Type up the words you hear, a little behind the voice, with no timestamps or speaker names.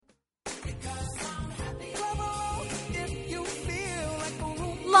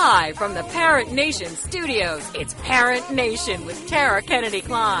Live from the Parent Nation studios, it's Parent Nation with Tara Kennedy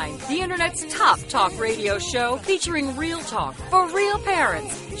Klein, the Internet's top talk radio show featuring real talk for real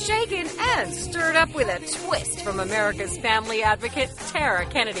parents, shaken and stirred up with a twist from America's family advocate, Tara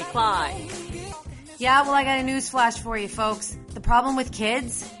Kennedy Klein. Yeah, well, I got a news flash for you, folks. The problem with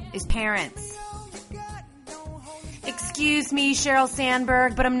kids is parents. Excuse me, Sheryl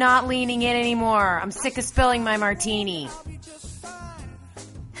Sandberg, but I'm not leaning in anymore. I'm sick of spilling my martini.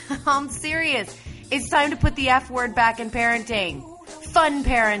 I'm serious. It's time to put the F word back in parenting. Fun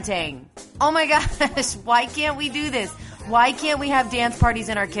parenting. Oh my gosh, why can't we do this? Why can't we have dance parties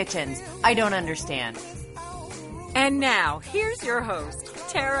in our kitchens? I don't understand. And now, here's your host,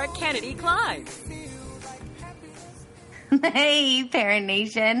 Tara Kennedy Klein. Hey, Parent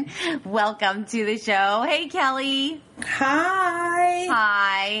Nation. Welcome to the show. Hey, Kelly. Hi.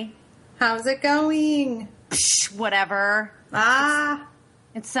 Hi. How's it going? Psh, whatever.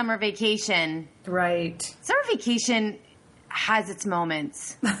 It's summer vacation. Right. Summer vacation has its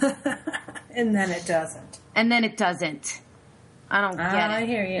moments. And then it doesn't. And then it doesn't. I don't get it. I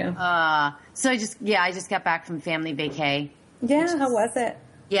hear you. So I just got back from family vacay. Yeah, how was it?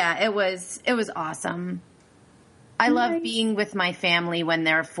 Yeah, it was awesome. I love being with my family when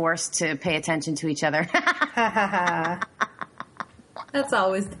they're forced to pay attention to each other. That's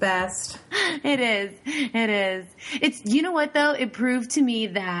always the best. It is. It's, you know what though? It proved to me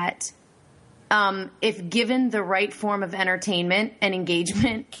that if given the right form of entertainment and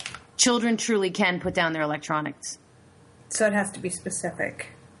engagement, children truly can put down their electronics. So it has to be specific.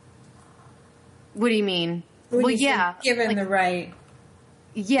 What do you mean? When well, you yeah. Given the right.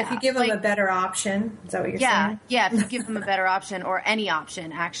 Yeah. If you give them a better option, is that what you're saying? Yeah, if you give them a better option or any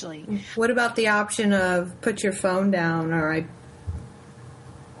option, actually. What about the option of put your phone down or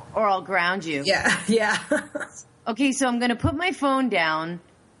I'll ground you. Yeah. Okay, so I'm going to put my phone down,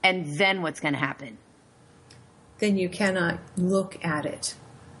 and then what's going to happen? Then you cannot look at it.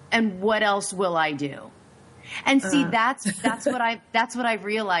 And what else will I do? And see, that's what I've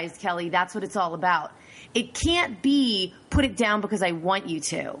realized, Kelly. That's what it's all about. It can't be put it down because I want you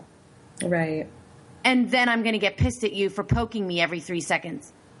to. Right. And then I'm going to get pissed at you for poking me every 3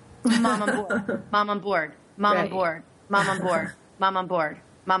 seconds. Mom on board. Mom on board. Mom on board. Mom on board. Mom on board.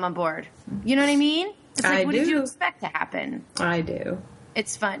 Mom on board. You know what I mean? It's like, what did you expect to happen? I do.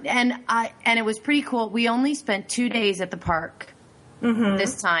 It's fun. And it was pretty cool. We only spent 2 days at the park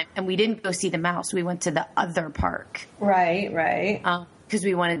this time. And we didn't go see the mouse. We went to the other park. Right. Because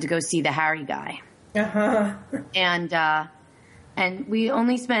we wanted to go see the Harry guy. Uh-huh. And we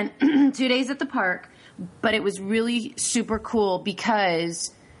only spent 2 days at the park, but it was really super cool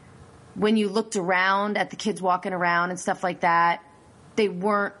because when you looked around at the kids walking around and stuff like that, they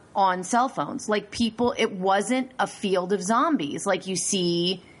weren't on cell phones. Like people, it wasn't a field of zombies like you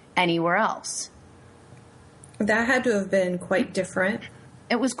see anywhere else. That had to have been quite different.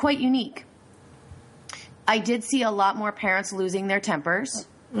 It was quite unique. I did see a lot more parents losing their tempers.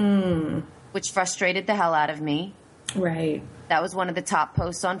 Which frustrated the hell out of me. Right. That was one of the top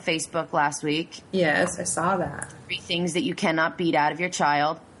posts on Facebook last week. Yes, I saw that. 3 things that you cannot beat out of your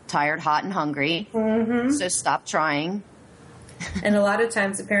child. Tired, hot, and hungry. So stop trying. And a lot of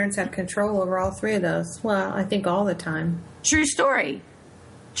times the parents have control over all 3 of those. Well, I think all the time. True story.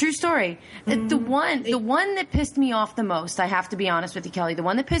 The one that pissed me off the most, I have to be honest with you, Kelly, the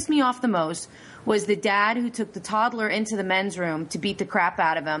one that pissed me off the most was the dad who took the toddler into the men's room to beat the crap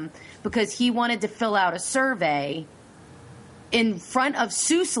out of him because he wanted to fill out a survey in front of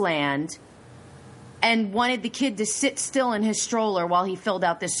Seussland and wanted the kid to sit still in his stroller while he filled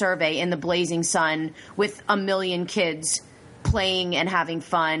out this survey in the blazing sun with a million kids playing and having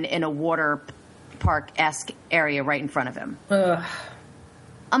fun in a water park-esque area right in front of him. Ugh.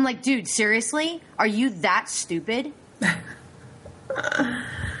 I'm like, dude, seriously? Are you that stupid?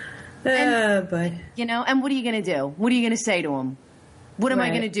 But you know, and what are you going to do? What are you going to say to him? What am I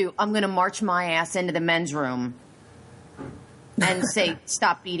going to do? I'm going to march my ass into the men's room and say,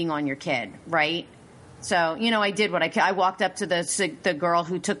 stop beating on your kid, right? So, you know, I did what I walked up to the girl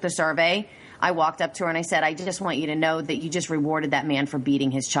who took the survey. I walked up to her and I said, I just want you to know that you just rewarded that man for beating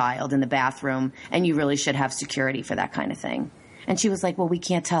his child in the bathroom, and you really should have security for that kind of thing. And she was like, well, we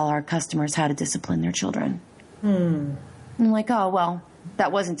can't tell our customers how to discipline their children. I'm like, oh, well,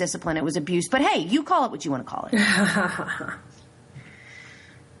 that wasn't discipline. It was abuse. But, hey, you call it what you want to call it.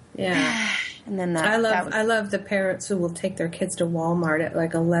 Yeah. And then I love the parents who will take their kids to Walmart at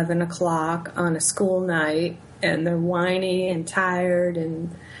like 11 o'clock on a school night, and they're whiny and tired,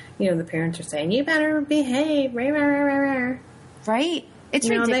 and, you know, the parents are saying, you better behave. Right? It's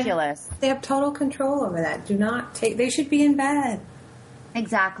ridiculous. They have total control over that. They should be in bed.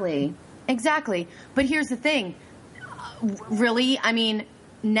 Exactly. But here's the thing. Really, I mean,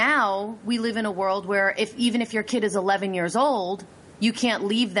 now we live in a world where even if your kid is 11 years old, you can't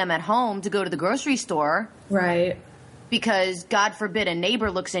leave them at home to go to the grocery store. Right. Because, God forbid, a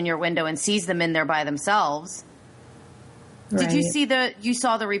neighbor looks in your window and sees them in there by themselves. Right. Did you see you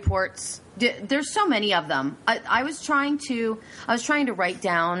saw the reports? There's so many of them. I was trying to write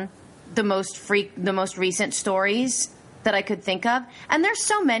down the most recent stories that I could think of, and there's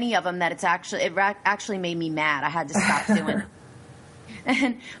so many of them that it actually made me mad. I had to stop doing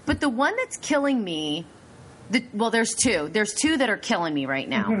it. But the one that's killing me, there's two. There's two that are killing me right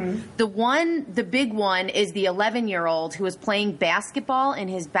now. Mm-hmm. The big one is the 11-year-old who was playing basketball in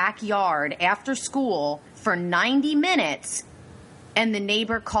his backyard after school for 90 minutes, and the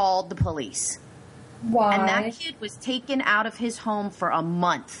neighbor called the police. Why? And that kid was taken out of his home for a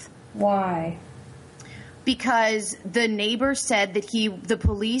month. Why? Because the neighbor said that the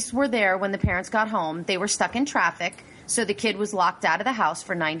police were there when the parents got home. They were stuck in traffic, so the kid was locked out of the house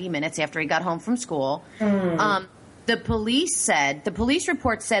for 90 minutes after he got home from school. The police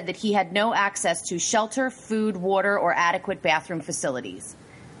report said that he had no access to shelter, food, water, or adequate bathroom facilities.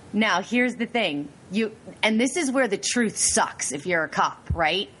 Now, here's the thing. And this is where the truth sucks if you're a cop,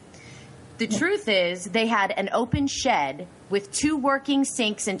 right? The truth is they had an open shed with 2 working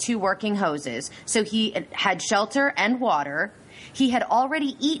sinks and 2 working hoses. So he had shelter and water. He had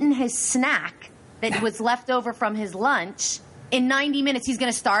already eaten his snack that was left over from his lunch. In 90 minutes, he's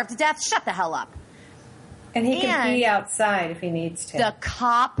going to starve to death. Shut the hell up. And he can pee outside if he needs to. The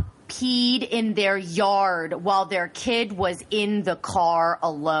cop peed in their yard while their kid was in the car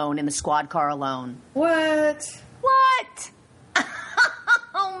alone, in the squad car alone. What?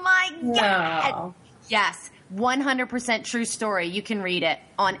 Oh, my God. No. Yes. 100% true story. You can read it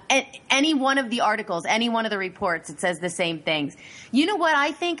on any one of the articles, any one of the reports. It says the same things. You know what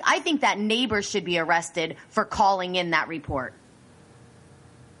I think? I think that neighbor should be arrested for calling in that report.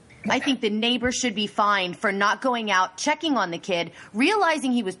 I think the neighbor should be fined for not going out, checking on the kid,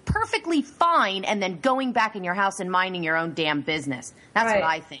 realizing he was perfectly fine, and then going back in your house and minding your own damn business. That's right. What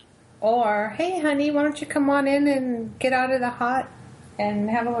I think. Or, hey, honey, why don't you come on in and get out of the hot and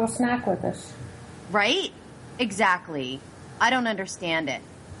have a little snack with us? Right? Exactly. I don't understand it.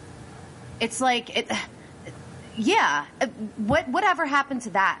 It's like, whatever happened to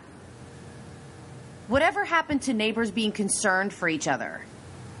that? Whatever happened to neighbors being concerned for each other?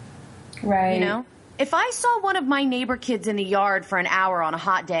 Right. You know? If I saw one of my neighbor kids in the yard for an hour on a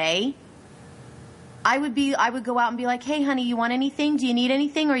hot day, I would go out and be like, hey, honey, you want anything? Do you need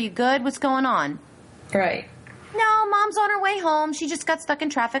anything? Are you good? What's going on? Right. No, Mom's on her way home. She just got stuck in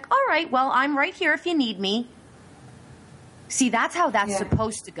traffic. All right, well, I'm right here if you need me. See, that's how that's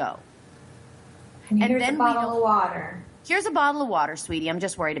supposed to go. And here's a bottle of water. Here's a bottle of water, sweetie. I'm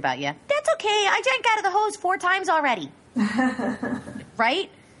just worried about you. That's okay. I drank out of the hose 4 times already.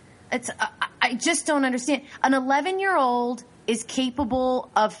 Right? I just don't understand. An 11-year-old is capable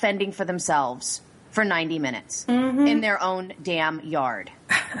of fending for themselves for 90 minutes in their own damn yard.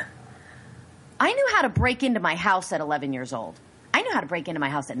 I knew how to break into my house at 11 years old. I knew how to break into my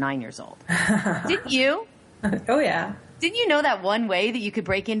house at 9 years old. Didn't you? Oh, yeah. Didn't you know that one way that you could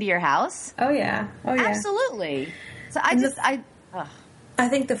break into your house? Oh, yeah. Oh, yeah. Absolutely. So I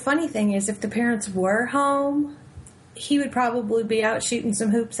think the funny thing is if the parents were home, he would probably be out shooting some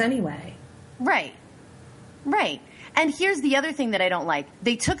hoops anyway. Right. And here's the other thing that I don't like.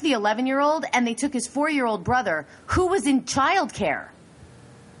 They took the 11-year-old and they took his 4-year-old brother who was in childcare.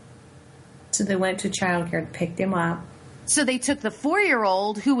 So they went to childcare and picked him up. So they took the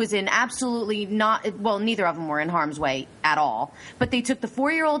 4-year-old who was in absolutely neither of them were in harm's way at all. But they took the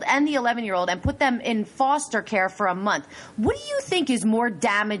 4-year-old and the 11-year-old and put them in foster care for a month. What do you think is more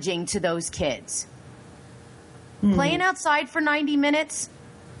damaging to those kids? Playing outside for 90 minutes?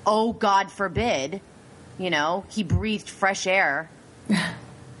 Oh, God forbid. He breathed fresh air.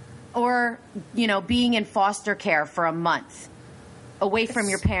 Or, being in foster care for a month away from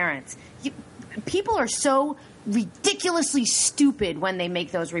your parents. People are so ridiculously stupid when they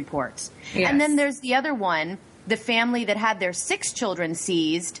make those reports. Yes. And then there's the other one, the family that had their 6 children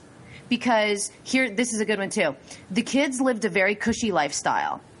seized because this is a good one too. The kids lived a very cushy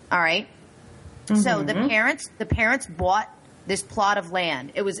lifestyle. All right. So the parents bought this plot of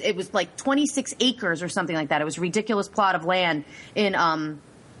land. It was like 26 acres or something like that. It was a ridiculous plot of land in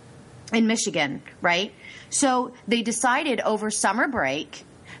Michigan, right? So they decided over summer break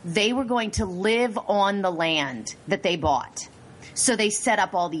they were going to live on the land that they bought. So they set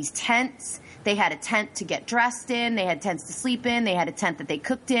up all these tents. They had a tent to get dressed in. They had tents to sleep in. They had a tent that they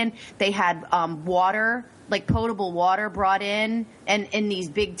cooked in. They had water, like potable water brought in and in these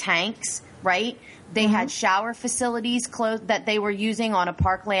big tanks, right? They had shower facilities that they were using on a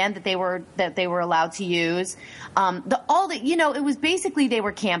parkland that they were allowed to use. It was basically they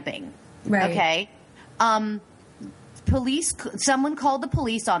were camping. Right. Okay. Someone called the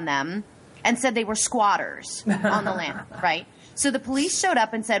police on them and said they were squatters on the land, right? So the police showed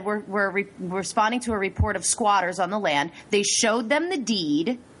up and said, we're responding to a report of squatters on the land. They showed them the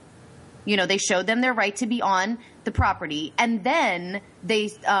deed. They showed them their right to be on the property. And then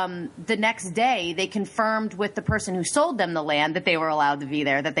the next day, they confirmed with the person who sold them the land that they were allowed to be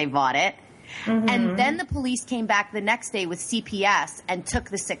there, that they bought it. Mm-hmm. And then the police came back the next day with CPS and took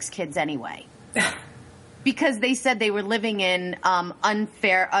the 6 kids anyway. Because they said they were living in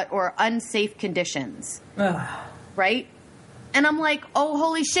unfair or unsafe conditions. Right? And I'm like, oh,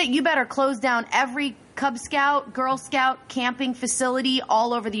 holy shit, you better close down every Cub Scout, Girl Scout camping facility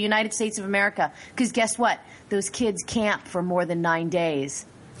all over the United States of America. Because guess what? Those kids camp for more than 9 days.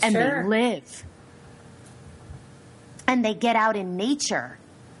 And they live. And they get out in nature.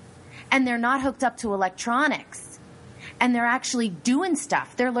 And they're not hooked up to electronics. And they're actually doing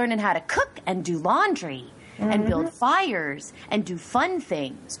stuff. They're learning how to cook and do laundry and build fires and do fun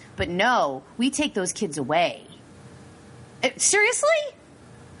things. But no, we take those kids away. Seriously?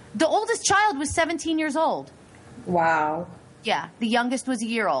 The oldest child was 17 years old. Wow. Yeah, the youngest was a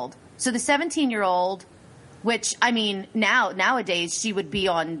year old. So the 17-year-old, which, I mean, nowadays she would be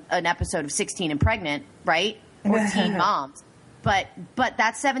on an episode of 16 and Pregnant, right? Or Teen Moms. But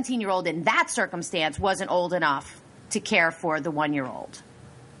that 17-year-old in that circumstance wasn't old enough to care for the 1-year-old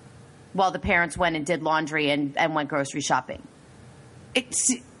while the parents went and did laundry and went grocery shopping.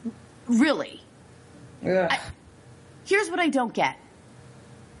 It's really. Here's what I don't get.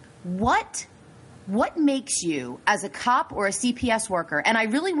 What makes you, as a cop or a CPS worker, and I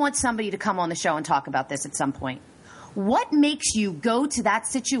really want somebody to come on the show and talk about this at some point, what makes you go to that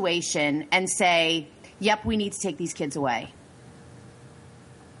situation and say, yep, we need to take these kids away?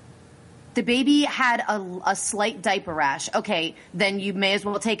 The baby had a slight diaper rash. Okay, then you may as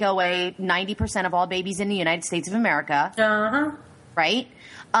well take away 90% of all babies in the United States of America. Uh-huh. Right?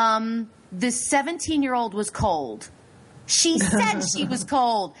 The 17-year-old was cold. She said she was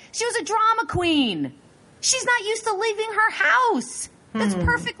cold. She was a drama queen. She's not used to leaving her house. That's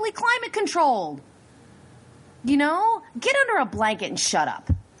perfectly climate controlled. Get under a blanket and shut up.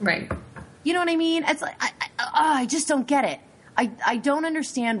 Right. You know what I mean? It's like I just don't get it. I don't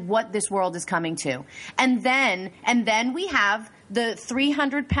understand what this world is coming to. And then we have the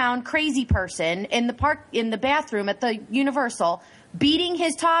 300-pound crazy person in the bathroom at the Universal beating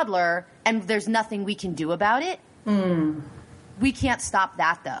his toddler, and there's nothing we can do about it. We can't stop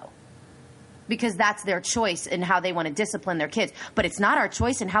that, though, because that's their choice in how they want to discipline their kids. But it's not our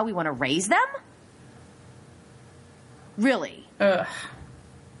choice in how we want to raise them? Really? Ugh.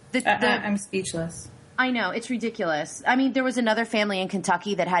 I'm speechless. I know. It's ridiculous. I mean, there was another family in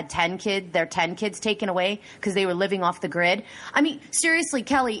Kentucky that had 10 kids taken away because they were living off the grid. I mean, seriously,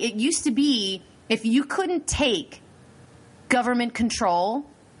 Kelly, it used to be if you couldn't take government control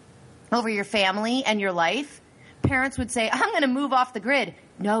over your family and your life, parents would say, I'm going to move off the grid.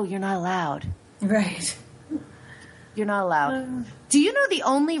 No, you're not allowed. Right. You're not allowed. Do you know the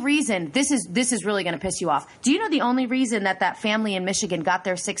only reason, this is really going to piss you off. Do you know the only reason that family in Michigan got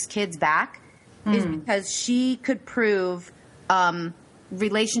their 6 kids back is because she could prove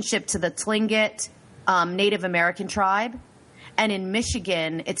relationship to the Tlingit Native American tribe. And in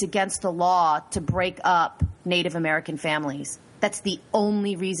Michigan, it's against the law to break up Native American families. That's the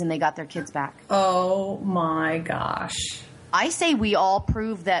only reason they got their kids back. Oh, my gosh. I say we all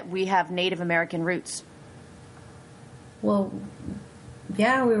prove that we have Native American roots. Well,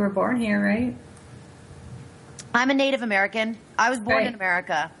 yeah, we were born here, right? I'm a Native American. I was born in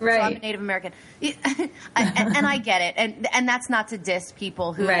America. Right. So I'm a Native American. And I get it. And that's not to diss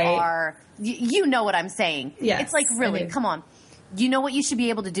people who are, you know what I'm saying. Yes, it's like, really, come on. You know what you should be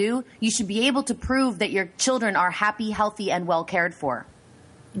able to do? You should be able to prove that your children are happy, healthy, and well cared for.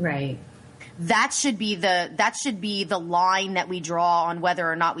 Right. That should be the line that we draw on whether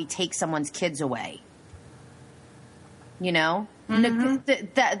or not we take someone's kids away. You know? The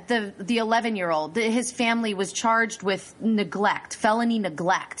 11-year-old, his family was charged with felony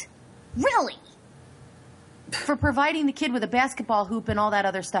neglect. Really? For providing the kid with a basketball hoop and all that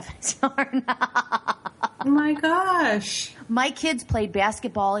other stuff in his yard. Oh my gosh. My kids played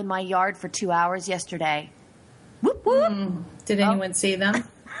basketball in my yard for 2 hours yesterday. Whoop, whoop. Did anyone see them?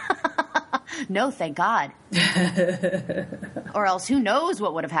 No, thank God. Or else who knows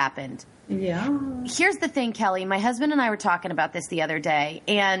what would have happened. Yeah. Here's the thing, Kelly. My husband and I were talking about this the other day,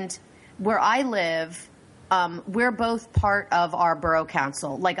 and where I live, we're both part of our borough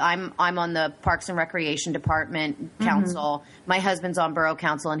council. Like I'm on the Parks and Recreation Department council. My husband's on borough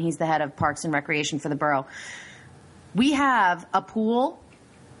council, and he's the head of Parks and Recreation for the borough. We have a pool,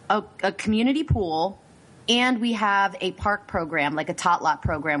 a community pool, and we have a park program, like a tot lot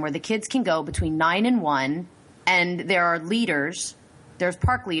program, where the kids can go between 9 and 1, and there are leaders. There's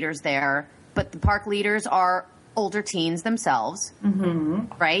park leaders there, but the park leaders are older teens themselves,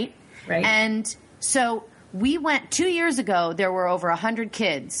 right? Right. And so we went 2 years ago. There were over 100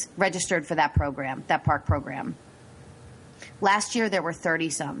 kids registered for that program, that park program. Last year there were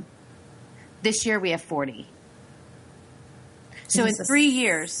 30-some. This year we have 40. So in 3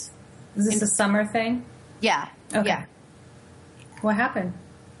 years. Is this a summer thing? Yeah. Okay. Yeah. What happened?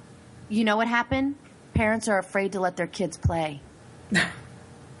 You know what happened? Parents are afraid to let their kids play.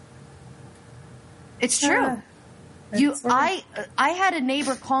 It's true. I had a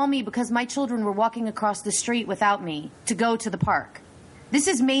neighbor call me because my children were walking across the street without me to go to the park. This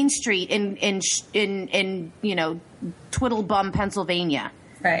is Main Street in Twiddlebum, Pennsylvania.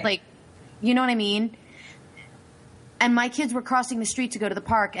 Right. Like, you know what I mean? And my kids were crossing the street to go to the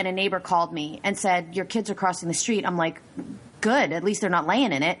park, and a neighbor called me and said, "Your kids are crossing the street." I'm like, "Good. At least they're not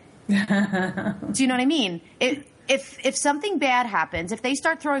laying in it." Do you know what I mean? If something bad happens, if they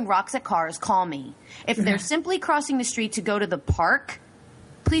start throwing rocks at cars, call me. If they're simply crossing the street to go to the park,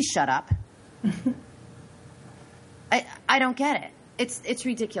 please shut up. I don't get it. It's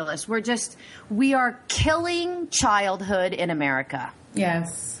ridiculous. We are killing childhood in America.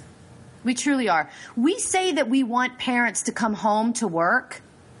 Yes. We truly are. We say that we want parents to come home to work,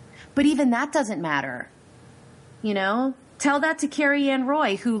 but even that doesn't matter. You know? Tell that to Carrie Ann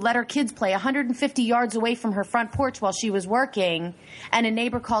Roy, who let her kids play 150 yards away from her front porch while she was working, and a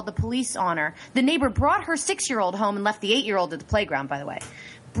neighbor called the police on her. The neighbor brought her 6-year-old home and left the 8-year-old at the playground, by the way.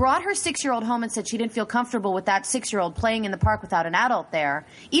 Brought her 6-year-old home and said she didn't feel comfortable with that 6-year-old playing in the park without an adult there,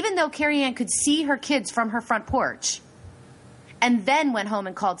 even though Carrie Ann could see her kids from her front porch. And then went home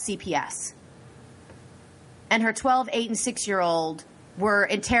and called CPS. And her 12, 8, and 6-year-old were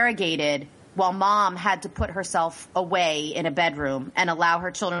interrogated while mom had to put herself away in a bedroom and allow her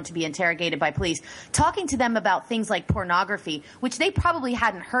children to be interrogated by police, talking to them about things like pornography, which they probably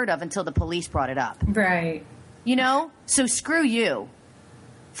hadn't heard of until the police brought it up. Right. You know? So screw you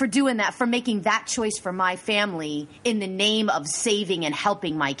for doing that, for making that choice for my family in the name of saving and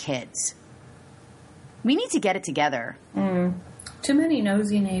helping my kids. We need to get it together. Too many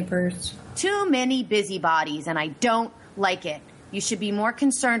nosy neighbors. Too many busybodies, and I don't like it. You should be more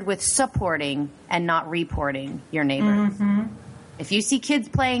concerned with supporting and not reporting your neighbors. If you see kids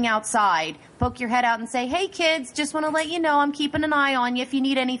playing outside, poke your head out and say, "Hey, kids, just want to let you know I'm keeping an eye on you. If you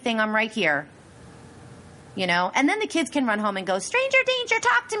need anything, I'm right here." You know? And then the kids can run home and go, "Stranger danger,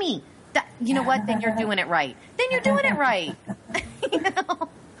 talk to me." You know what? Then you're doing it right. Then you're doing it right. You know?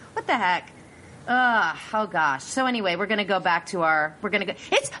 What the heck? Oh gosh. So anyway, we're going to go back to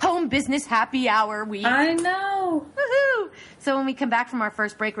it's home business happy hour week. I know. Woohoo! So when we come back from our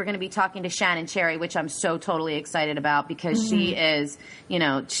first break, we're going to be talking to Shannon Cherry, which I'm so totally excited about because she is,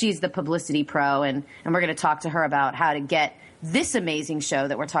 she's the publicity pro, and we're going to talk to her about how to get this amazing show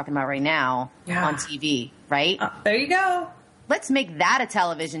that we're talking about right now on TV, right? There you go. Let's make that a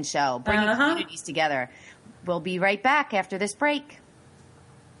television show, bringing communities together. We'll be right back after this break.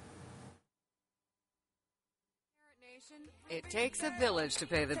 It takes a village to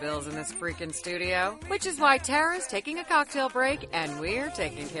pay the bills in this freaking studio, which is why Tara's taking a cocktail break and we're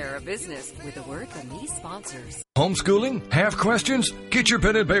taking care of business with a word from these sponsors. Homeschooling? Have questions? Get your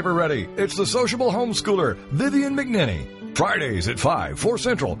pen and paper ready. It's the sociable homeschooler, Vivian McNinney. Fridays at 5, 4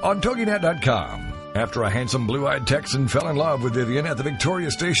 Central on TogiNet.com. After a handsome blue-eyed Texan fell in love with Vivian at the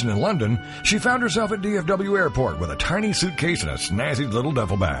Victoria Station in London, she found herself at DFW Airport with a tiny suitcase and a snazzy little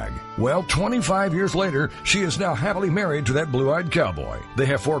duffel bag. Well, 25 years later, she is now happily married to that blue-eyed cowboy. They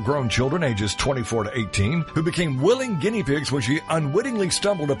have 4 grown children ages 24 to 18 who became willing guinea pigs when she unwittingly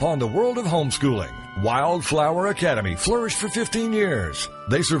stumbled upon the world of homeschooling. Wildflower Academy flourished for 15 years.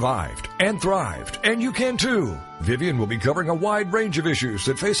 They survived and thrived, and you can too. Vivian will be covering a wide range of issues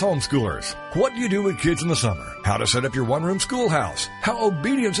that face homeschoolers. What do you do with kids in the summer? How to set up your one-room schoolhouse? How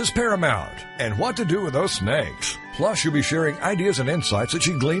obedience is paramount? And what to do with those snakes? Plus, you'll be sharing ideas and insights that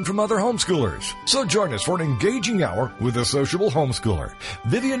she gleaned from other homeschoolers. So join us for an engaging hour with the sociable homeschooler,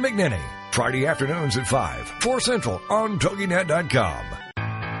 Vivian McNinney. Friday afternoons at 5, 4 Central on TogiNet.com.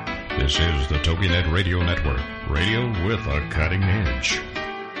 This is the TogiNet Radio Network, radio with a cutting edge.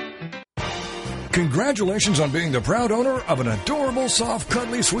 Congratulations on being the proud owner of an adorable, soft,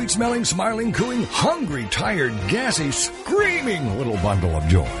 cuddly, sweet-smelling, smiling, cooing, hungry, tired, gassy, screaming little bundle of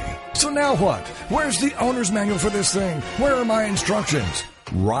joy. So now what? Where's the owner's manual for this thing? Where are my instructions?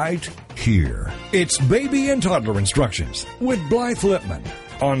 Right here. It's Baby and Toddler Instructions with Blythe Lipman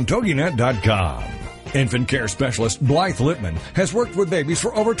on TogiNet.com. Infant care specialist Blythe Lipman has worked with babies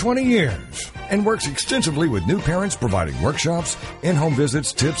for over 20 years and works extensively with new parents, providing workshops, in-home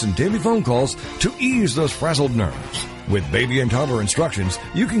visits, tips, and daily phone calls to ease those frazzled nerves. With Baby and Toddler Instructions,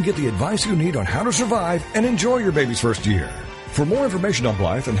 you can get the advice you need on how to survive and enjoy your baby's first year. For more information on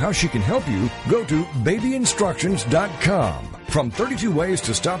Blythe and how she can help you, go to babyinstructions.com. From 32 ways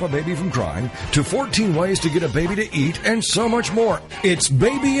to stop a baby from crying to 14 ways to get a baby to eat and so much more. It's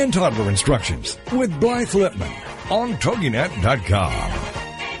Baby and Toddler Instructions with Blythe Lipman on TogiNet.com.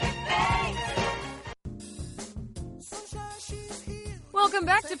 Welcome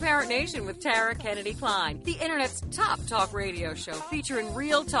back to Parent Nation with Tara Kennedy Klein, the Internet's top talk radio show featuring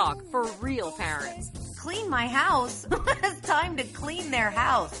real talk for real parents. Clean my house. It's time to clean their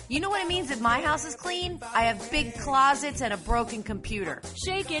house. You know what it means if my house is clean? I have big closets and a broken computer.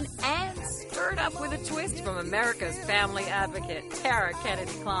 Shaken and stirred up with a twist from America's family advocate, Tara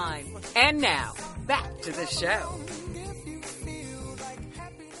Kennedy Klein. And now, back to the show.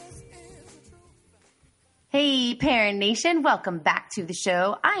 Hey, Parent Nation. Welcome back to the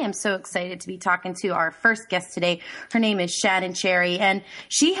show. I am so excited to be talking to our first guest today. Her name is Shannon Cherry, and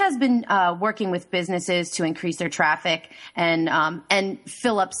she has been working with businesses to increase their traffic and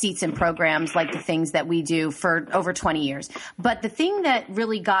fill up seats in programs like the things that we do for over 20 years. But the thing that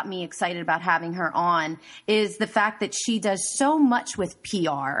really got me excited about having her on is the fact that she does so much with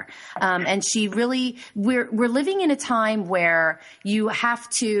PR. And she really, we're living in a time where you have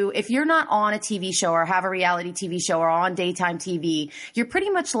to, if you're not on a TV show or have a reality TV show or on daytime TV, you're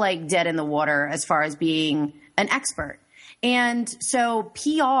pretty much like dead in the water as far as being an expert. And so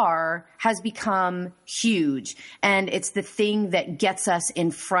PR has become huge, and it's the thing that gets us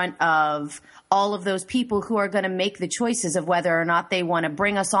in front of all of those people who are going to make the choices of whether or not they want to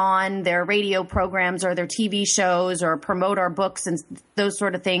bring us on their radio programs or their TV shows or promote our books and those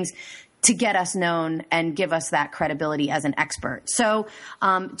sort of things to get us known and give us that credibility as an expert. So,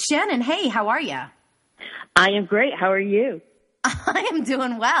 Shannon, hey, how are you? I am great. How are you? I am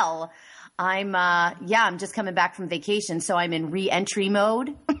doing well. I'm just coming back from vacation, so I'm in re-entry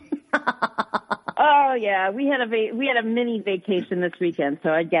mode. Oh yeah, we had a mini vacation this weekend,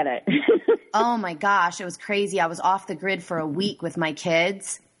 so I get it. Oh my gosh, it was crazy. I was off the grid for a week with my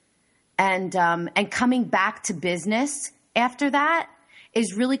kids, and coming back to business after that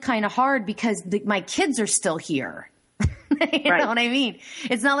is really kind of hard because my kids are still here. You know what I mean?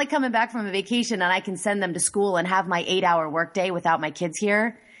 It's not like coming back from a vacation and I can send them to school and have my 8-hour workday without my kids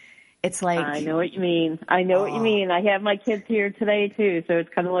here. It's like, I know what you mean. I have my kids here today too, so it's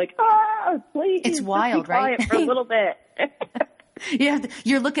kind of like, please. It's wild, right? For a little bit.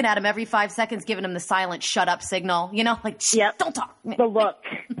 You're looking at them every 5 seconds, giving them the silent shut up signal, like, yep. Don't talk. The look.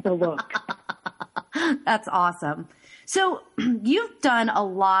 That's awesome. So you've done a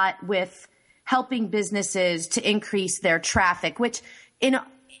lot with helping businesses to increase their traffic, which in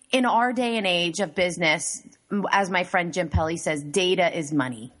our day and age of business, as my friend Jim Pelly says, data is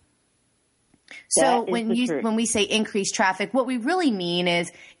money. So when we say increase traffic, what we really mean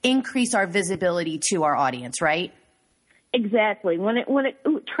is increase our visibility to our audience, right? Exactly.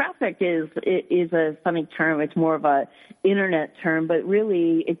 Traffic is a funny term. It's more of a internet term, but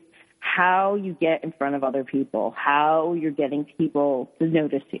really it's how you get in front of other people, how you're getting people to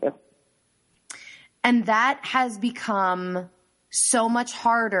notice you. And that has become so much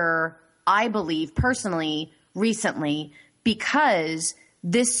harder, I believe, personally, recently, because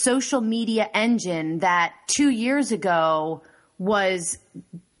this social media engine that 2 years ago was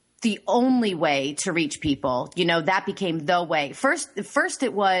the only way to reach people, that became the way. First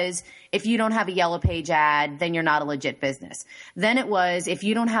it was, if you don't have a Yellow Page ad, then you're not a legit business. Then it was, if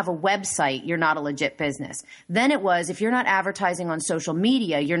you don't have a website, you're not a legit business. Then it was, if you're not advertising on social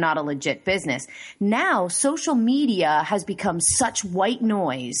media, you're not a legit business. Now, social media has become such white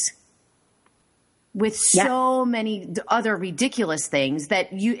noise with so many other ridiculous things that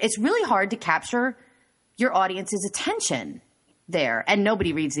it's really hard to capture your audience's attention there. And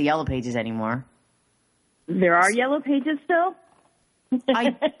nobody reads the Yellow Pages anymore. There are Yellow Pages still?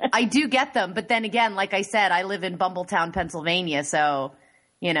 I do get them, but then again, like I said, I live in Bumbletown, Pennsylvania, so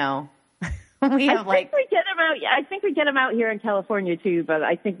we have we get them out. I think we get them out here in California too, but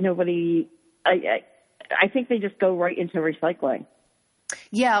I think nobody. I think they just go right into recycling.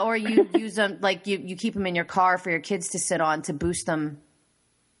 Yeah, or you use them like you keep them in your car for your kids to sit on to boost them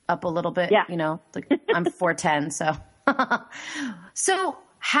up a little bit. Yeah. You know, like I'm 4'10", so. So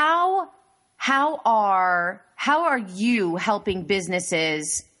how are you helping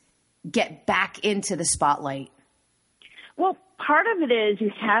businesses get back into the spotlight? Well, part of it is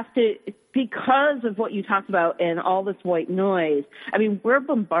you have to, because of what you talked about and all this white noise. I mean, we're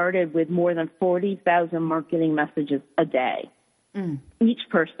bombarded with more than 40,000 marketing messages a day, each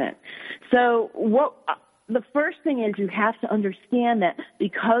person. So the first thing is you have to understand that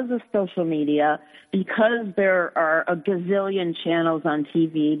because of social media, because there are a gazillion channels on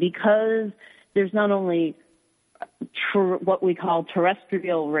TV, because there's not only what we call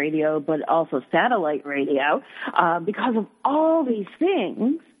terrestrial radio, but also satellite radio, because of all these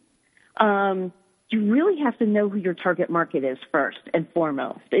things, you really have to know who your target market is first and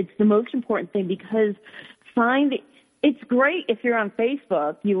foremost. It's the most important thing, because it's great if you're on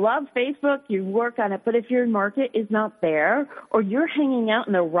Facebook, you love Facebook, you work on it, but if your market is not there, or you're hanging out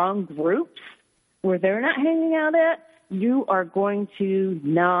in the wrong groups where they're not hanging out at, you are going to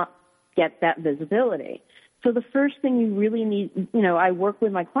not get that visibility. So the first thing you really need, I work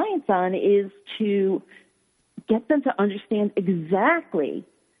with my clients on, is to get them to understand exactly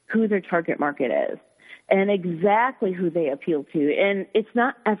who their target market is and exactly who they appeal to. And it's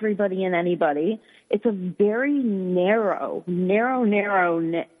not everybody and anybody. It's a very narrow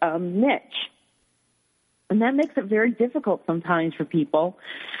niche. And that makes it very difficult sometimes for people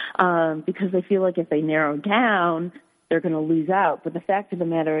because they feel like if they narrow down, they're going to lose out. But the fact of the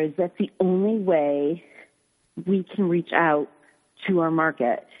matter is that's the only way we can reach out to our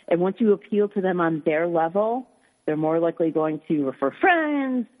market. And once you appeal to them on their level, they're more likely going to refer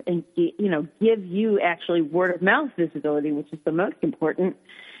friends and, give you actually word of mouth visibility, which is the most important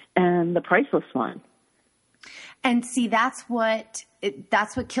and the priceless one. And see, that's what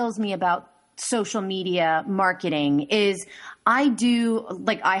kills me about social media marketing is I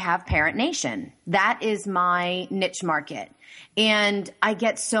have Parent Nation. That is my niche market. And I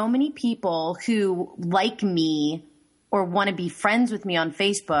get so many people who like me or want to be friends with me on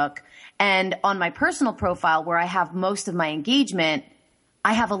Facebook. And on my personal profile, where I have most of my engagement,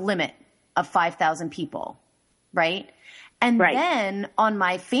 I have a limit of 5,000 people, right? And then on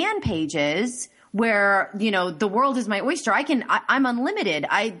my fan pages, where, the world is my oyster, I'm unlimited.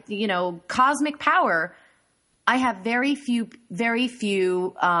 Cosmic power. I have very few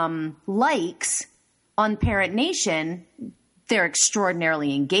likes on Parent Nation. They're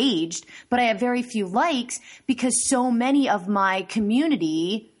extraordinarily engaged, but I have very few likes because so many of my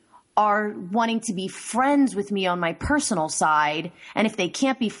community are wanting to be friends with me on my personal side. And if they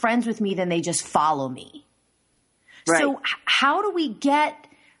can't be friends with me, then they just follow me. Right. So how do we get,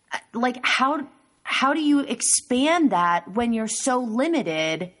 how do you expand that when you're so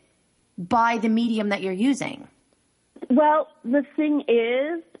limited by the medium that you're using? Well, the thing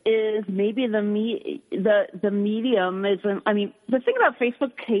is maybe the medium is, the thing about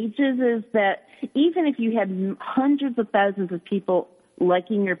Facebook pages is that even if you had hundreds of thousands of people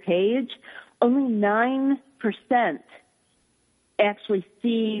liking your page, only 9% actually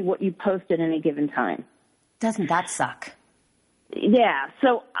see what you post at any given time. Doesn't that suck? Yeah,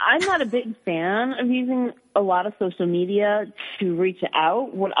 so I'm not a big fan of using a lot of social media to reach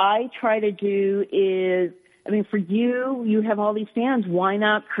out. What I try to do is, for you have all these fans. Why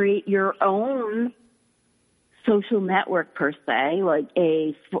not create your own social network per se,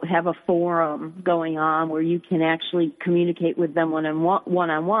 have a forum going on where you can actually communicate with them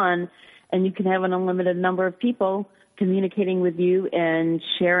one-on-one, and you can have an unlimited number of people communicating with you and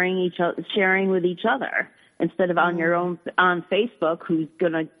sharing with each other instead of on your own on Facebook, who's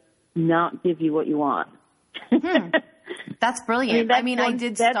going to not give you what you want. That's brilliant. I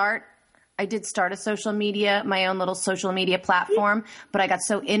did start a social media, my own little social media platform, but I got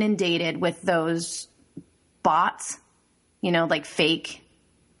so inundated with those bots, fake,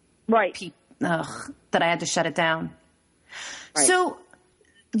 right? That I had to shut it down. Right. So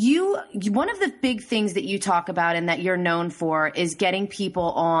one of the big things that you talk about and that you're known for is getting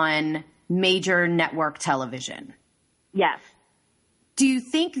people on major network television. Yes. Do you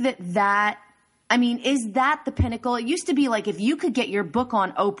think that is that the pinnacle? It used to be like if you could get your book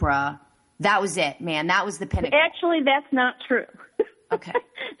on Oprah, that was it, man. That was the pinnacle. Actually, that's not true. Okay.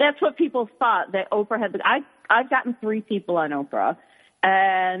 That's what people thought, that Oprah had. I've gotten 3 people on Oprah.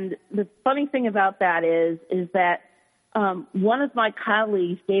 And the funny thing about that is that one of my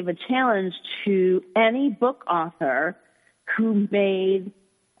colleagues gave a challenge to any book author who made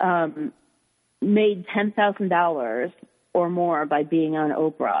 $10,000 or more by being on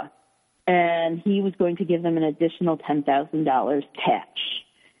Oprah. And he was going to give them an additional $10,000 cash.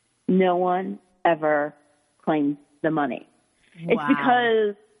 No one ever claimed the money. Wow. It's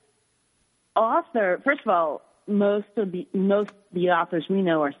because first of all, most of the authors we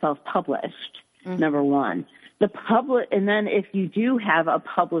know are self-published. Number one, and then if you do have a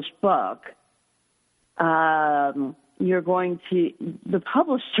published book, the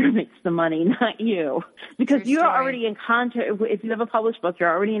publisher makes the money, not you, because you're already in contract. If you have a published book,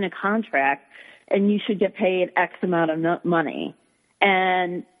 you're already in a contract, and you should get paid X amount of money,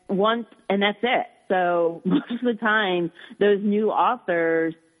 and that's it. So most of the time, those new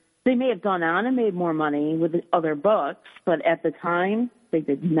authors, they may have gone on and made more money with other books, but at the time, they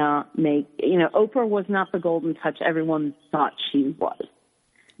did not make, Oprah was not the golden touch everyone thought she was.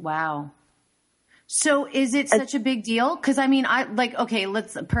 Wow. So is it such a big deal? Because,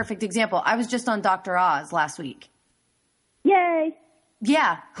 a perfect example. I was just on Dr. Oz last week. Yay.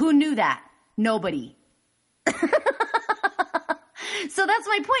 Yeah. Who knew that? Nobody. So that's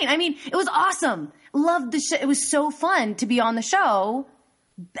my point. I mean, it was awesome. Loved the show. It was so fun to be on the show.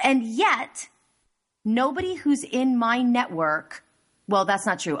 And yet, nobody who's in my network, well, that's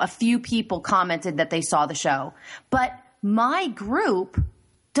not true. A few people commented that they saw the show. But my group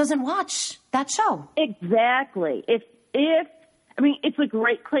doesn't watch that show. Exactly. It's a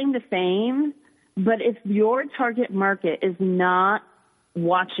great claim to fame, but if your target market is not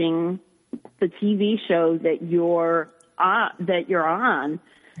watching the TV show that you're on,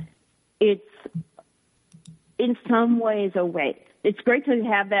 it's in some ways a waste. It's great to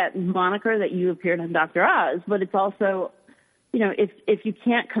have that moniker that you appeared on Dr. Oz, but it's also, if you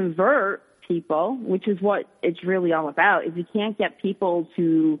can't convert people, which is what it's really all about, if you can't get people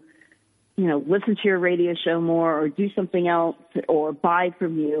to, listen to your radio show more or do something else or buy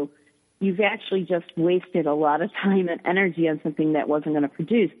from you, you've actually just wasted a lot of time and energy on something that wasn't going to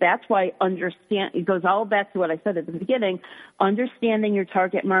produce. That's why it goes all back to what I said at the beginning, understanding your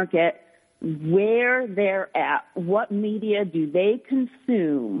target market, where they're at, what media do they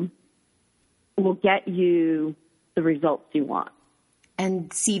consume will get you the results you want.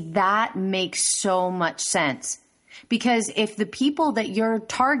 And see, that makes so much sense. Because if the people that you're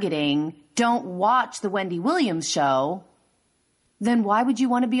targeting don't watch the Wendy Williams show, then why would you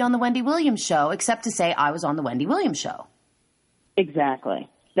want to be on the Wendy Williams show except to say, I was on the Wendy Williams show? Exactly.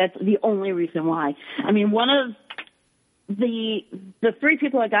 That's the only reason why. I mean, one of the three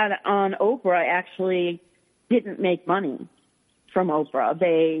people I got on Oprah actually didn't make money from Oprah.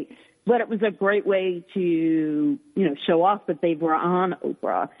 But it was a great way to, show off that they were on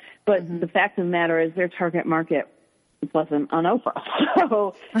Oprah. But the fact of the matter is their target market wasn't on Oprah.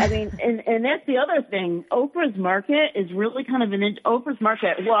 So, and that's the other thing. Oprah's market is really kind of Oprah's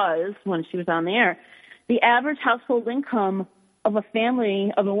market was, when she was on the air, the average household income of a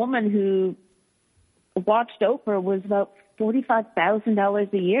woman who watched Oprah was about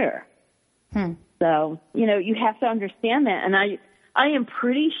 $45,000 a year. So, you have to understand that. And I am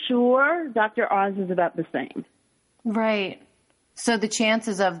pretty sure Dr. Oz is about the same. Right. So the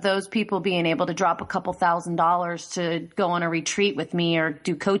chances of those people being able to drop a couple $1,000s to go on a retreat with me or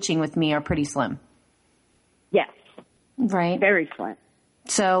do coaching with me are pretty slim. Yes. Right. Very slim.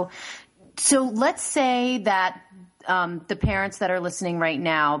 So let's say that the parents that are listening right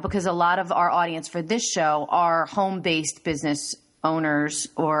now, because a lot of our audience for this show are home-based business owners,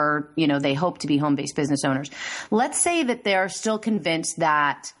 or, they hope to be home-based business owners. Let's say that they're still convinced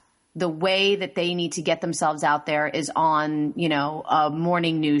that the way that they need to get themselves out there is on, a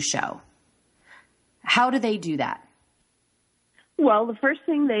morning news show. How do they do that? Well, the first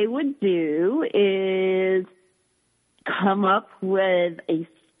thing they would do is come up with a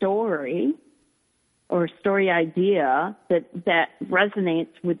story or story idea that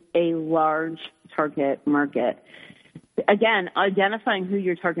resonates with a large target market. Again, identifying who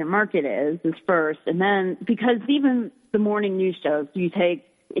your target market is first, and then, because even the morning news shows, you take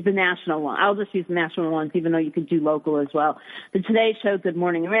the national one. I'll just use the national ones, even though you could do local as well. The Today Show, Good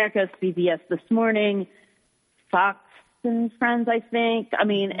Morning America, CBS This Morning, Fox and Friends, I think.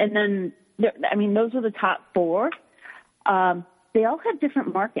 And then, those are the top four. They all have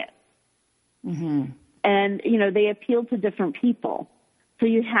different markets. Mm-hmm. And, they appeal to different people. So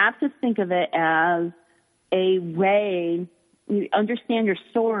you have to think of it as a way you understand your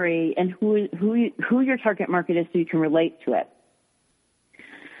story and who your target market is, so you can relate to it.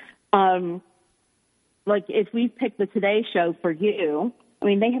 Like if we pick the Today Show for you,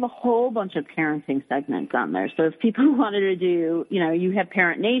 they have a whole bunch of parenting segments on there. So if people wanted to do, you have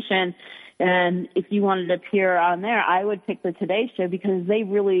Parent Nation, and if you wanted to appear on there, I would pick the Today Show, because they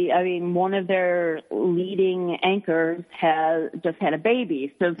really, one of their leading anchors has just had a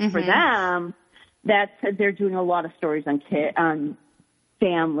baby. So for them, they're doing a lot of stories on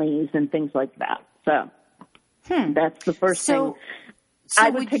families and things like that. So that's the first thing. So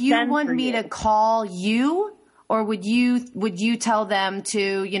would you want me to call you? Or would you tell them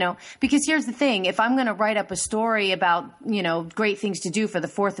to, because here's the thing, if I'm going to write up a story about, great things to do for the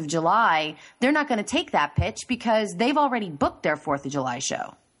 4th of July, they're not going to take that pitch because they've already booked their 4th of July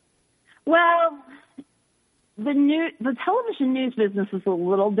show. Well, the television news business is a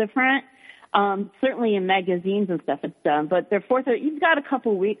little different. Certainly in magazines and stuff it's done, but you've got a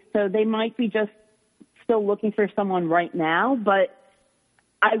couple weeks, so they might be just still looking for someone right now, but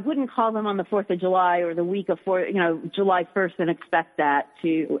I wouldn't call them on the 4th of July or the week of July 1st and expect that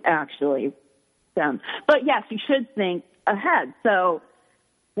to actually them. But yes, you should think ahead. So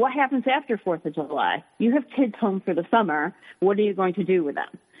what happens after 4th of July? You have kids home for the summer. What are you going to do with them?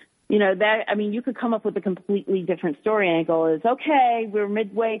 You could come up with a completely different story angle is, okay, we're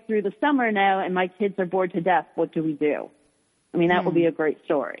midway through the summer now and my kids are bored to death. What do we do? That would be a great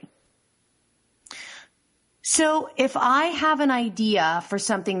story. So if I have an idea for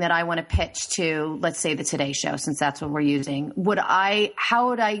something that I want to pitch to, let's say the Today Show, since that's what we're using, would I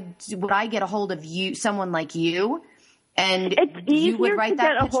get a hold of you, someone like you, and you would write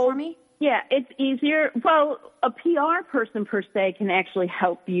that pitch for me? Yeah, it's easier. Well, a PR person per se can actually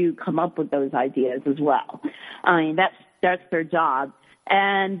help you come up with those ideas as well. That's their job.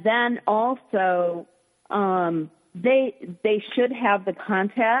 And then also, they should have the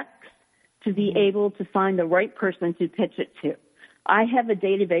contacts to be able to find the right person to pitch it to. I have a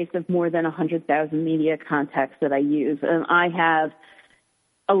database of more than 100,000 media contacts that I use, and I have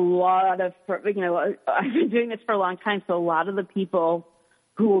a lot of, I've been doing this for a long time, so a lot of the people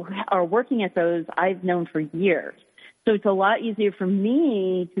who are working at those I've known for years. So it's a lot easier for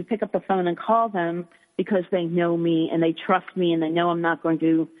me to pick up the phone and call them because they know me and they trust me and they know I'm not going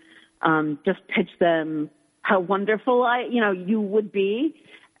to just pitch them how wonderful you would be.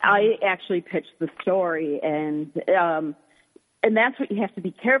 I actually pitched the story, and that's what you have to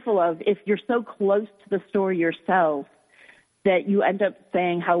be careful of. If you're so close to the story yourself that you end up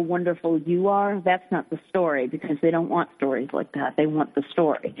saying how wonderful you are, that's not the story because they don't want stories like that. They want the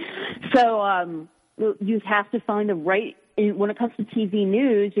story. So you have to find the right, when it comes to TV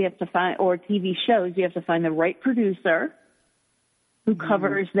news, you have to find, or TV shows, you have to find the right producer who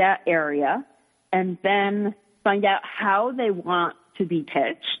covers that area and then find out how they want to be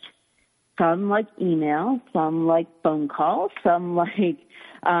pitched. Some like email, some like phone calls, some like,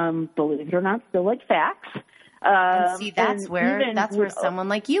 believe it or not, still like fax. See, that's where someone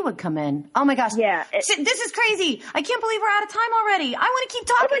like you would come in. Oh my gosh. Yeah. This is crazy. I can't believe we're out of time already. I want to keep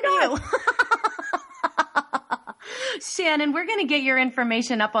talking to you. Shannon, we're going to get your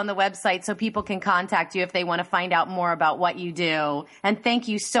information up on the website so people can contact you if they want to find out more about what you do. And thank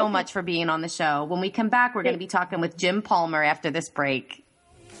you so much for being on the show. When we come back, we're going to be talking with Jim Palmer after this break.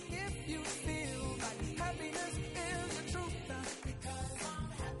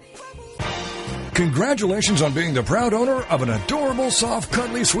 Congratulations on being the proud owner of an adorable, soft,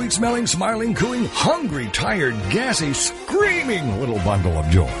 cuddly, sweet-smelling, smiling, cooing, hungry, tired, gassy, screaming little bundle of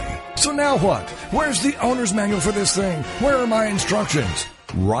joy. So now what? Where's the owner's manual for this thing? Where are my instructions?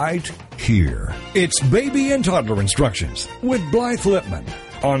 Right here. It's Baby and Toddler Instructions with Blythe Lipman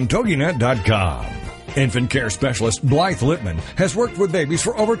on TogiNet.com. Infant care specialist Blythe Lipman has worked with babies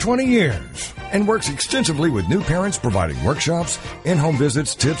for over 20 years and works extensively with new parents, providing workshops, in-home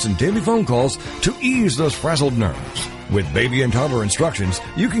visits, tips, and daily phone calls to ease those frazzled nerves. With Baby and Toddler Instructions,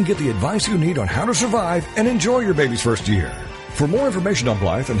 you can get the advice you need on how to survive and enjoy your baby's first year. For more information on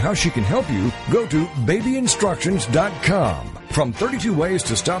Blythe and how she can help you, go to babyinstructions.com. From 32 ways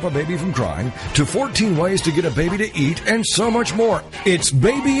to stop a baby from crying to 14 ways to get a baby to eat and so much more. It's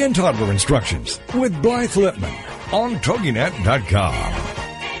Baby and Toddler Instructions with Blythe Lipman on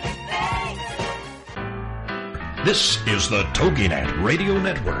TogiNet.com. This is the TogiNet Radio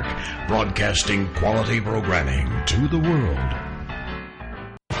Network, broadcasting quality programming to the world.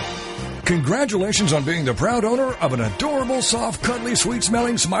 Congratulations on being the proud owner of an adorable, soft, cuddly,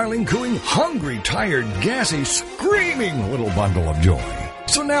 sweet-smelling, smiling, cooing, hungry, tired, gassy, screaming little bundle of joy.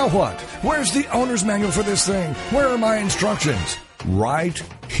 So now what? Where's the owner's manual for this thing? Where are my instructions? Right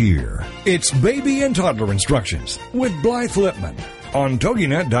here. It's Baby and Toddler Instructions with Blythe Lipman on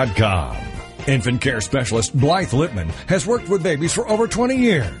TogiNet.com. Infant care specialist Blythe Lipman has worked with babies for over 20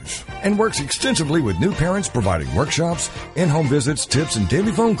 years and works extensively with new parents, providing workshops, in-home visits, tips, and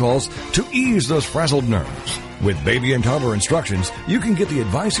daily phone calls to ease those frazzled nerves. With Baby and Toddler Instructions, you can get the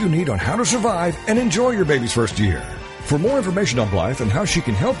advice you need on how to survive and enjoy your baby's first year. For more information on Blythe and how she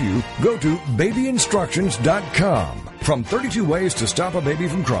can help you, go to babyinstructions.com. From 32 ways to stop a baby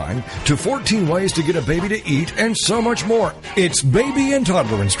from crying to 14 ways to get a baby to eat and so much more. It's Baby and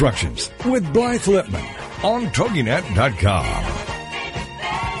Toddler Instructions with Blythe Lipman on TogiNet.com.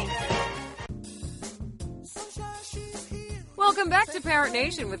 Parent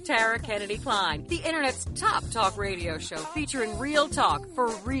Nation with Tara Kennedy Klein, the Internet's top talk radio show featuring real talk for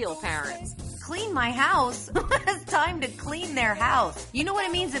real parents. Clean my house? Who has time to clean their house? You know what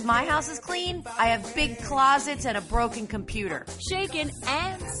it means if my house is clean? I have big closets and a broken computer. Shaken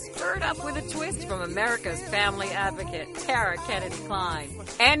and stirred up with a twist from America's family advocate, Tara Kennedy Klein.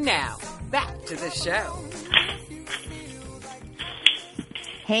 And now, back to the show.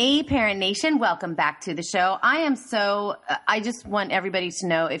 Hey, Parent Nation. Welcome back to the show. I just want everybody to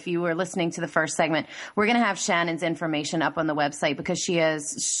know, if you were listening to the first segment, we're going to have Shannon's information up on the website because she has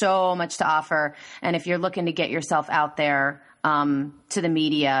so much to offer. And if you're looking to get yourself out there, to the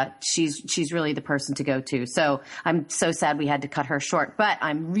media, she's really the person to go to. So I'm so sad we had to cut her short, but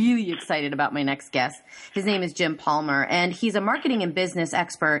I'm really excited about my next guest. His name is Jim Palmer, and he's a marketing and business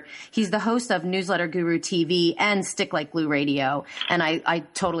expert. He's the host of Newsletter Guru TV and Stick Like Glue Radio. And I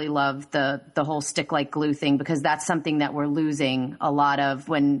totally love the whole Stick Like Glue thing because that's something that we're losing a lot of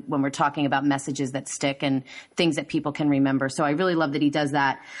when we're talking about messages that stick and things that people can remember. So I really love that he does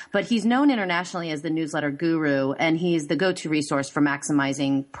that. But he's known internationally as the Newsletter Guru, and he's the go-to resource for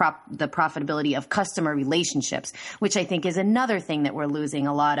maximizing the profitability of customer relationships, which I think is another thing that we're losing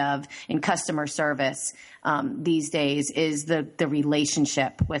a lot of in customer service these days, is the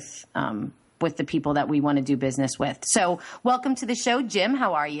relationship with the people that we want to do business with. So welcome to the show, Jim.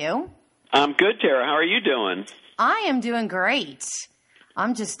 How are you? I'm good, Tara. How are you doing? I am doing great.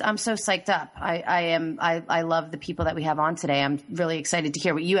 I'm so psyched up. I love the people that we have on today. I'm really excited to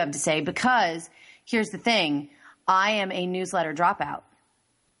hear what you have to say because here's the thing. I am a newsletter dropout.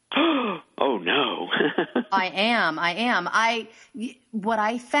 Oh, no. I am. What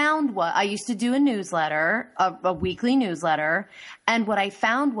I found was I used to do a newsletter, a weekly newsletter. And what I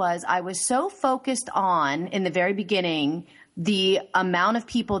found was I was so focused on, in the very beginning, the amount of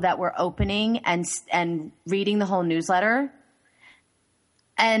people that were opening and reading the whole newsletter.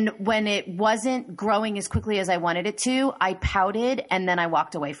 And when it wasn't growing as quickly as I wanted it to, I pouted and then I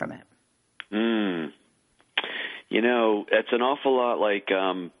walked away from it. You know, it's an awful lot like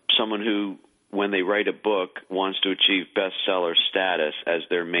someone who, when they write a book, wants to achieve bestseller status as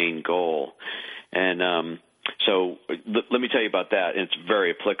their main goal. And so let me tell you about that. And it's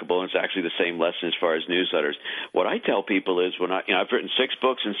very applicable, and it's actually the same lesson as far as newsletters. What I tell people is I've written 6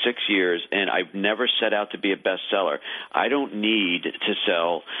 books in 6 years, and I've never set out to be a bestseller. I don't need to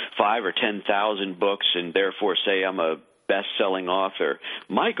sell 5,000 or 10,000 books and therefore say I'm a best-selling author.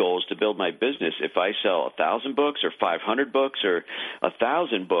 My goal is to build my business. If I sell 1,000 books or 500 books or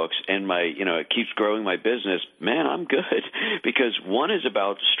 1,000 books and it keeps growing my business, man, I'm good, because one is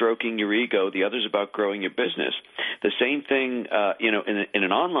about stroking your ego, the other is about growing your business. The same thing, in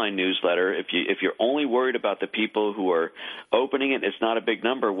an online newsletter, if you're only worried about the people who are opening it, it's not a big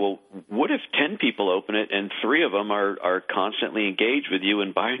number. Well, what if 10 people open it and 3 of them are constantly engaged with you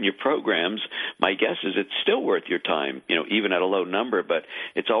and buying your programs? My guess is it's still worth your time, even at a low number, but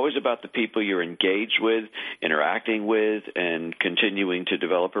it's always about the people you're engaged with, interacting with, and continuing to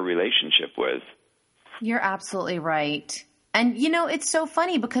develop a relationship with. You're absolutely right. And, it's so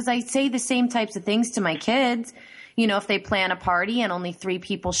funny because I say the same types of things to my kids. If they plan a party and only 3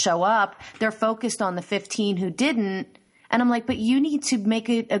 people show up, they're focused on the 15 who didn't. And I'm like, but you need to make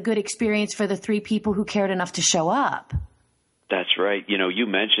it a good experience for the 3 people who cared enough to show up. That's right. You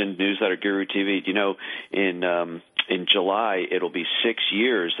mentioned Newsletter Guru TV. In July, it'll be 6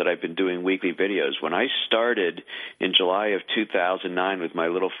 years that I've been doing weekly videos. When I started in July of 2009 with my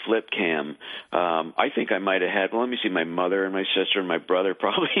little flip cam, I think I might have had, let me see, my mother and my sister and my brother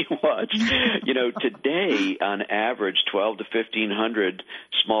probably watched. Today, on average, 1,200 to 1,500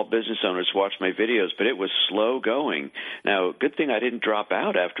 small business owners watch my videos, but it was slow going. Now, good thing I didn't drop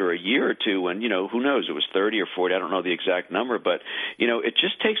out after a year or two when, who knows, it was 30 or 40, I don't know the exact number, but, it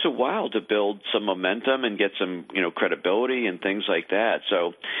just takes a while to build some momentum and get some, credibility and things like that.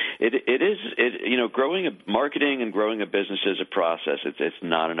 So growing marketing and growing a business is a process. It's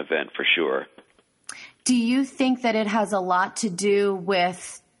not an event for sure. Do you think that it has a lot to do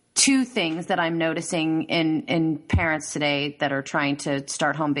with 2 things that I'm noticing in parents today that are trying to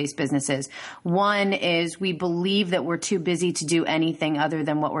start home-based businesses? One is we believe that we're too busy to do anything other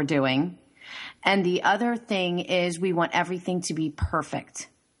than what we're doing. And the other thing is we want everything to be perfect.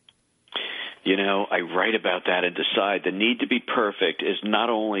 I write about that and decide the need to be perfect is not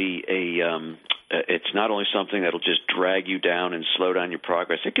only it's not only something that'll just drag you down and slow down your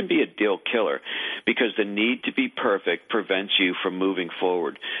progress. It can be a deal killer because the need to be perfect prevents you from moving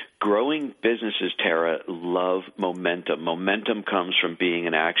forward. growing businesses, Tara, love momentum. Momentum comes from being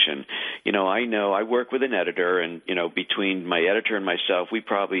in action. I know I work with an editor, and, between my editor and myself, we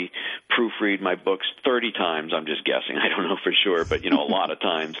probably proofread my books 30 times. I'm just guessing. I don't know for sure, but, a lot of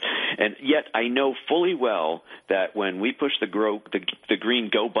times. And yet I know fully well that when we push the green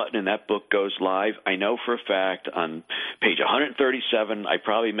go button and that book goes live, I know for a fact on page 137, I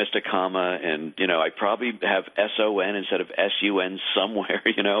probably missed a comma, and, I probably have SON instead of SUN somewhere,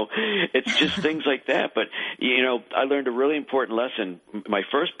 It's just things like that. But, I learned a really important lesson. My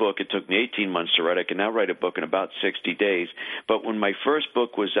first book, it took me 18 months to write. I can now write a book in about 60 days. But when my first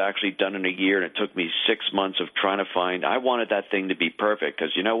book was actually done in a year, and it took me 6 months of trying to find, I wanted that thing to be perfect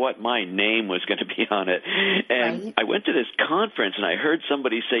because, you know what, my name was going to be on it. And Right. I went to this conference, and I heard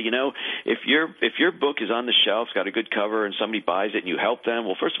somebody say, if your book is on the shelf, it's got a good cover, and somebody buys it and you help them,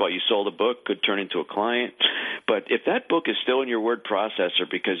 well, first of all, you sold a book, could turn into a client. But if that book is still in your word processor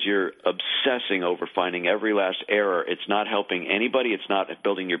because you're obsessing over finding every last error, it's not helping anybody. It's not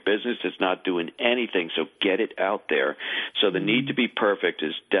building your business. It's not doing anything. So get it out there. So the need to be perfect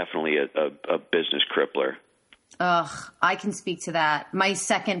is definitely a business crippler. Ugh, I can speak to that. My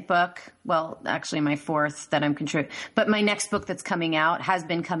second book, well, actually my fourth that I'm contributing, but my next book that's coming out has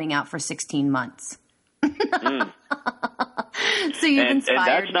been coming out for 16 months. So you've inspired and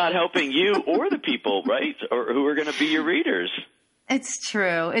that's me. not helping you or the people, right, or who are going to be your readers. It's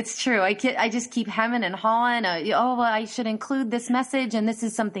true. It's true. I just keep hemming and hawing. I should include this message, and this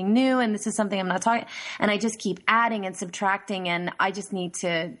is something new, and this is something I'm not talking. And I just keep adding and subtracting, and I just need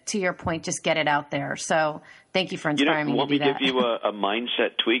to your point, just get it out there. So thank you for inspiring me to do that. Want me to give you a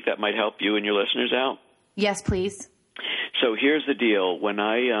mindset tweak that might help you and your listeners out? Yes, please. So here's the deal. When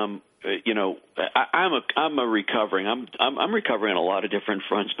I'm recovering on a lot of different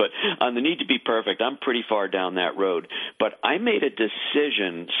fronts, but on the need to be perfect, I'm pretty far down that road. But I made a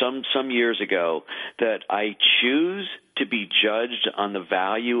decision some years ago that I choose to be judged on the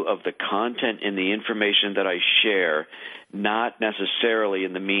value of the content and the information that I share, not necessarily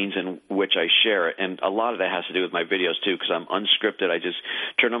in the means in which I share it. And a lot of that has to do with my videos, too, because I'm unscripted. I just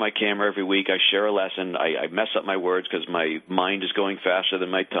turn on my camera every week. I share a lesson. I mess up my words because my mind is going faster than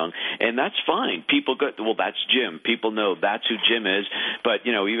my tongue. And that's fine. People go, well, that's Jim. People know that's who Jim is. But,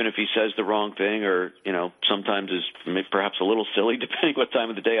 even if he says the wrong thing or, sometimes is perhaps a little silly, depending what time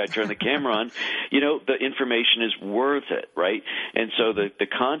of the day I turn the camera on, the information is worth it, right? And so the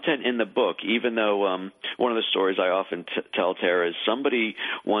content in the book, even though one of the stories I often tell, Tara, is somebody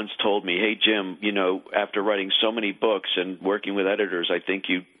once told me, hey, Jim, after writing so many books and working with editors, I think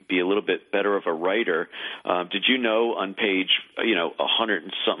you'd be a little bit better of a writer. Did you know on page, 100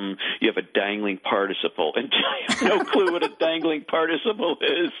 and something, you have a dangling participle? And I have no clue what a dangling participle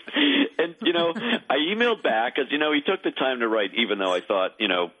is. And, I emailed back because, he took the time to write, even though I thought,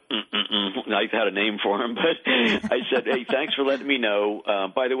 I had a name for him. But I said, hey, thanks for letting me know.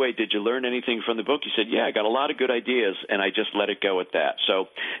 By the way, did you learn anything from the book? He said, yeah, I got a lot of good ideas, and I just let it go at that. So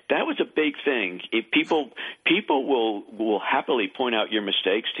that was a big thing. If people will happily point out your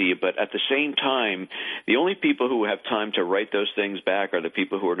mistakes to you, but at the same time, the only people who have time to write those things back are the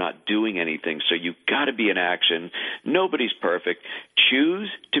people who are not doing anything. So you've got to be in action. Nobody's perfect. Choose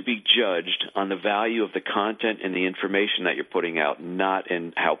to be judged on the value of the content and the information that you're putting out, not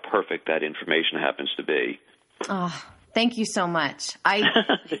in how perfect that information happens to be. Oh, thank you so much.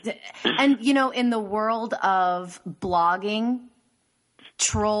 And in the world of blogging,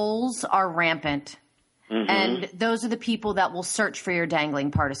 trolls are rampant. Mm-hmm. And those are the people that will search for your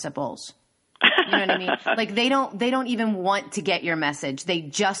dangling participles. You know what I mean? Like they don't even want to get your message. They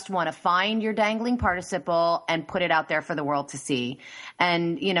just want to find your dangling participle and put it out there for the world to see.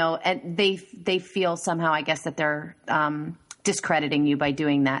 And, and they feel somehow, I guess, that they're discrediting you by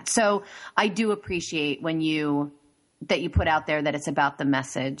doing that. So I do appreciate when that you put out there that it's about the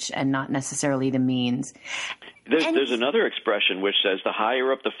message and not necessarily the means. There's another expression which says the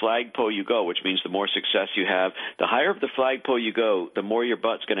higher up the flagpole you go, which means the more success you have. The higher up the flagpole you go, the more your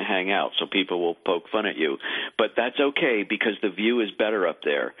butt's going to hang out, so people will poke fun at you. But that's okay because the view is better up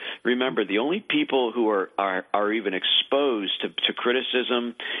there. Remember, the only people who are even exposed to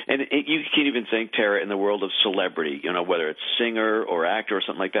criticism, and you can even think, Tara, in the world of celebrity, whether it's singer or actor or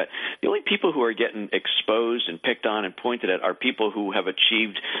something like that, the only people who are getting exposed and picked on and pointed at are people who have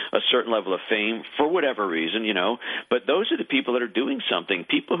achieved a certain level of fame for whatever reason, But those are the people that are doing something.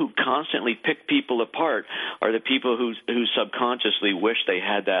 People who constantly pick people apart are the people who subconsciously wish they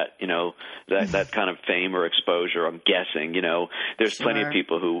had that, that kind of fame or exposure. I'm guessing, there's plenty of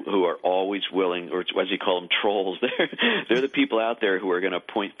people who are always willing, or as you call them, trolls. They're the people out there who are going to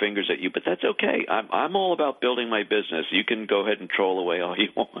point fingers at you, but that's okay. I'm all about building my business. You can go ahead and troll away all you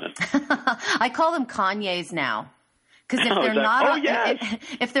want. I call them Kanye's now. Because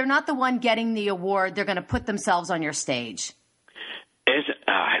if they're not the one getting the award, they're going to put themselves on your stage.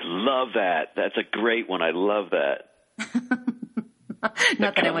 I love that. That's a great one. I love that.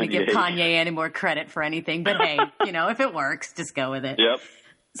 Not that I want to give Kanye any more credit for anything, but hey, if it works, just go with it. Yep.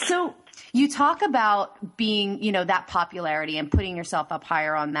 So you talk about being, that popularity and putting yourself up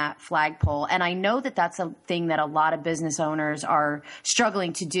higher on that flagpole. And I know that that's a thing that a lot of business owners are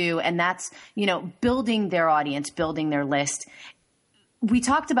struggling to do. And that's, building their audience, building their list. We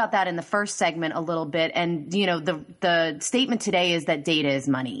talked about that in the first segment a little bit. And, the statement today is that data is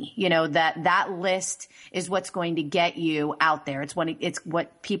money, that list is what's going to get you out there. It's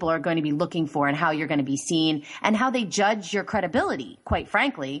what people are going to be looking for and how you're going to be seen and how they judge your credibility, quite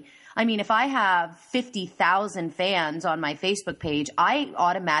frankly. I mean, if I have 50,000 fans on my Facebook page, I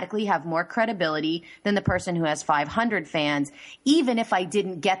automatically have more credibility than the person who has 500 fans, even if I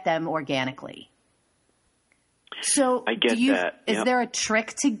didn't get them organically. So I get that. Is there a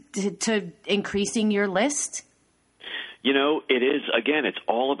trick to increasing your list? It is, again, it's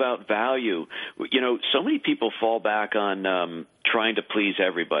all about value. So many people fall back on trying to please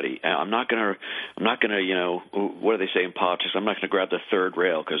everybody. I'm not gonna, what do they say in politics? I'm not gonna grab the third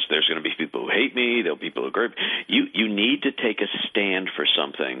rail because there's gonna be people who hate me. There'll be people who agree. You need to take a stand for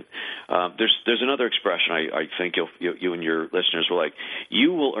something. There's another expression I think you and your listeners will like.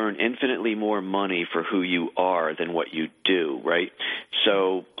 You will earn infinitely more money for who you are than what you do, right?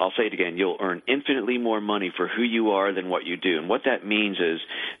 So I'll say it again. You'll earn infinitely more money for who you are than what you do. And what that means is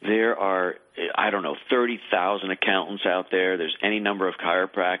there are 30,000 accountants out there. There's any number of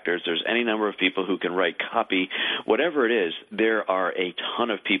chiropractors. There's any number of people who can write copy. Whatever it is, there are a ton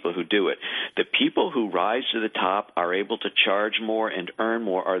of people who do it. The people who rise to the top are able to charge more and earn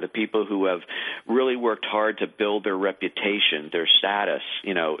more are the people who have really worked hard to build their reputation, their status,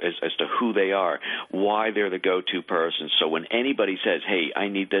 as to who they are, why they're the go-to person. So when anybody says, hey, I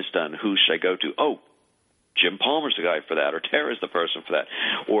need this done, who should I go to? Oh, Jim Palmer's the guy for that, or Tara's the person for that,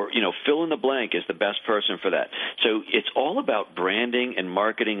 or, fill in the blank is the best person for that. So it's all about branding and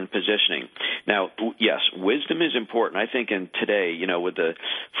marketing and positioning. Now, yes, wisdom is important. I think in today,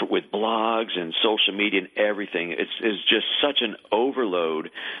 with blogs and social media and everything, it's just such an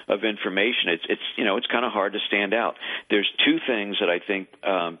overload of information. It's kind of hard to stand out. There's two things that I think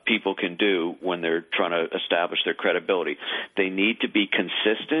people can do when they're trying to establish their credibility. They need to be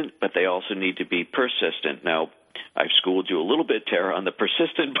consistent, but they also need to be persistent. Now, I've schooled you a little bit, Tara, on the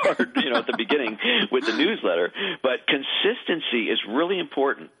persistent part, at the beginning with the newsletter. But consistency is really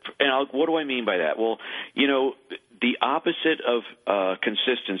important. And what do I mean by that? Well, the opposite of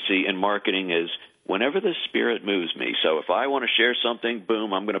consistency in marketing is whenever the spirit moves me. So if I want to share something,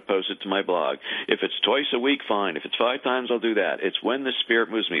 boom, I'm going to post it to my blog. If it's twice a week, fine. If it's 5 times, I'll do that. It's when the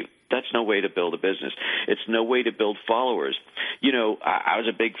spirit moves me. That's no way to build a business. It's no way to build followers. I was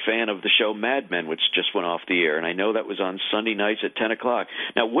a big fan of the show Mad Men, which just went off the air, and I know that was on Sunday nights at 10 o'clock.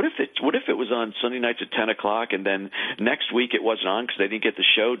 Now, what if it was on Sunday nights at 10 o'clock, and then next week it wasn't on because they didn't get the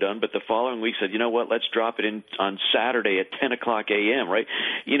show done, but the following week said, you know what, let's drop it in on Saturday at 10 o'clock a.m., right?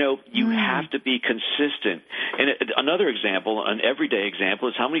 You have to be consistent. And another example, an everyday example,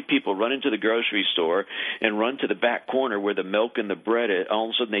 is how many people run into the grocery store and run to the back corner where the milk and the bread is. All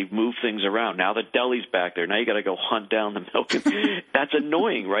of a sudden they've move things around. Now the deli's back there. Now you got to go hunt down the milk. That's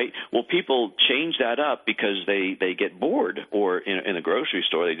annoying, right? Well, people change that up because they get bored, or in a grocery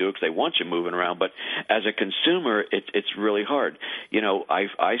store they do it because they want you moving around. But as a consumer, it's really hard.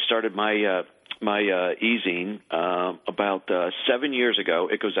 I started my e-zine about 7 years ago.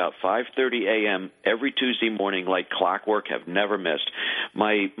 It goes out 5:30 a.m. every Tuesday morning like clockwork. Have never missed.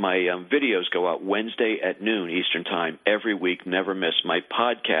 My videos go out Wednesday at noon Eastern Time every week. Never miss. My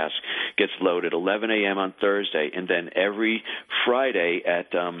podcast gets loaded 11 a.m. on Thursday, and then every Friday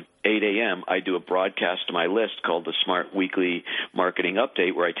at 8 a.m., I do a broadcast to my list called the Smart Weekly Marketing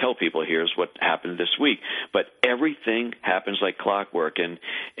Update, where I tell people here's what happened this week. But everything happens like clockwork. And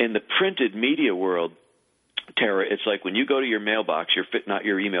in the printed media world, Tara, it's like when you go to your mailbox, not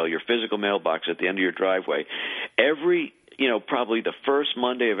your email, your physical mailbox at the end of your driveway, every probably the first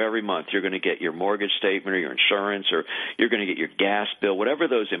Monday of every month, you're going to get your mortgage statement or your insurance, or you're going to get your gas bill, whatever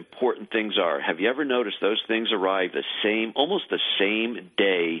those important things are. Have you ever noticed those things arrive almost the same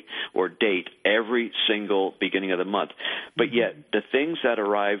day or date every single beginning of the month? But yet the things that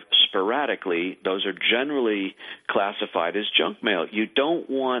arrive sporadically, those are generally classified as junk mail. You don't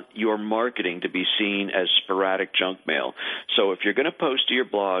want your marketing to be seen as sporadic junk mail. So if you're going to post to your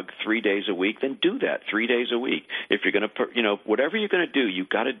blog 3 days a week, then do that 3 days a week. If you're going to, whatever you're going to do, you've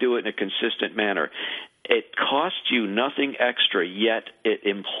got to do it in a consistent manner. It costs you nothing extra, yet it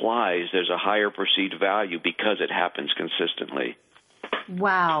implies there's a higher perceived value because it happens consistently.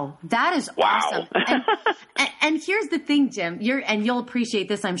 Wow, that is awesome. And here's the thing, Jim, you'll appreciate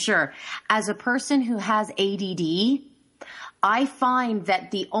this, I'm sure. As a person who has ADD, I find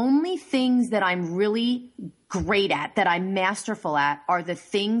that the only things that I'm really great at, that I'm masterful at, are the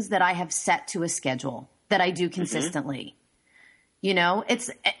things that I have set to a schedule that I do consistently.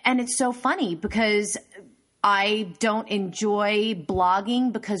 It's so funny because I don't enjoy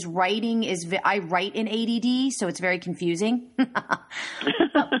blogging because I write in ADD, so it's very confusing.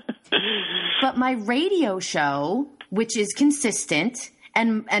 But my radio show, which is consistent,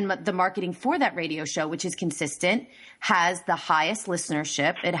 and the marketing for that radio show, which is consistent, has the highest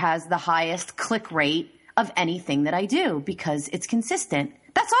listenership. It has the highest click rate of anything that I do because it's consistent.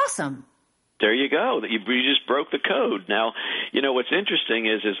 That's awesome. There you go. You just broke the code. Now, what's interesting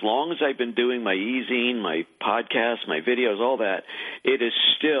is as long as I've been doing my e-zine, my podcasts, my videos, all that, it is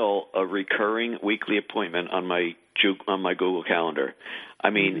still a recurring weekly appointment on my Google Calendar. I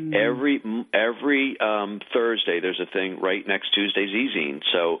mean, every Thursday there's a thing right next Tuesday's e-zine.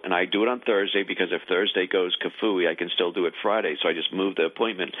 So, and I do it on Thursday because if Thursday goes kafooey, I can still do it Friday. So I just move the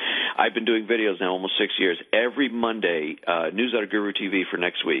appointment. I've been doing videos now almost 6 years. Every Monday, Newsletter Guru TV for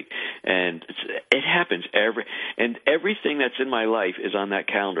next week, and it happens everything that's in my life is on that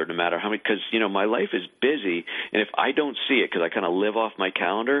calendar, no matter how many. Because my life is busy, and if I don't see it because I kind of live off my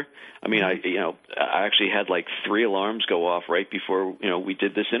calendar. I mean, I actually had like 3 alarms go off right before we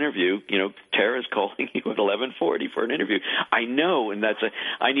did this interview. Tara's calling you at 11:40 for an interview. I know, and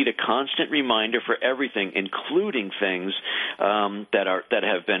I need a constant reminder for everything, including things that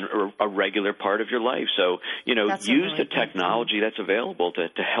have been a regular part of your life. So use the technology that's available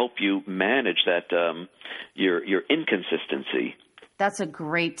to help you manage that your inconsistency. That's a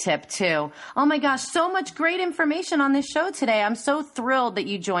great tip, too. Oh, my gosh, so much great information on this show today. I'm so thrilled that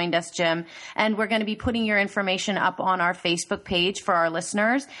you joined us, Jim. And we're going to be putting your information up on our Facebook page for our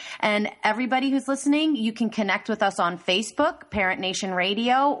listeners. And everybody who's listening, you can connect with us on Facebook, Parent Nation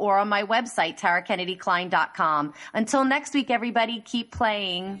Radio, or on my website, TaraKennedyKlein.com. Until next week, everybody, keep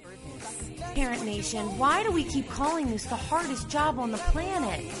playing. Parent Nation, why do we keep calling this the hardest job on the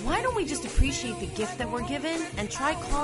planet? Why don't we just appreciate the gift that we're given and try calling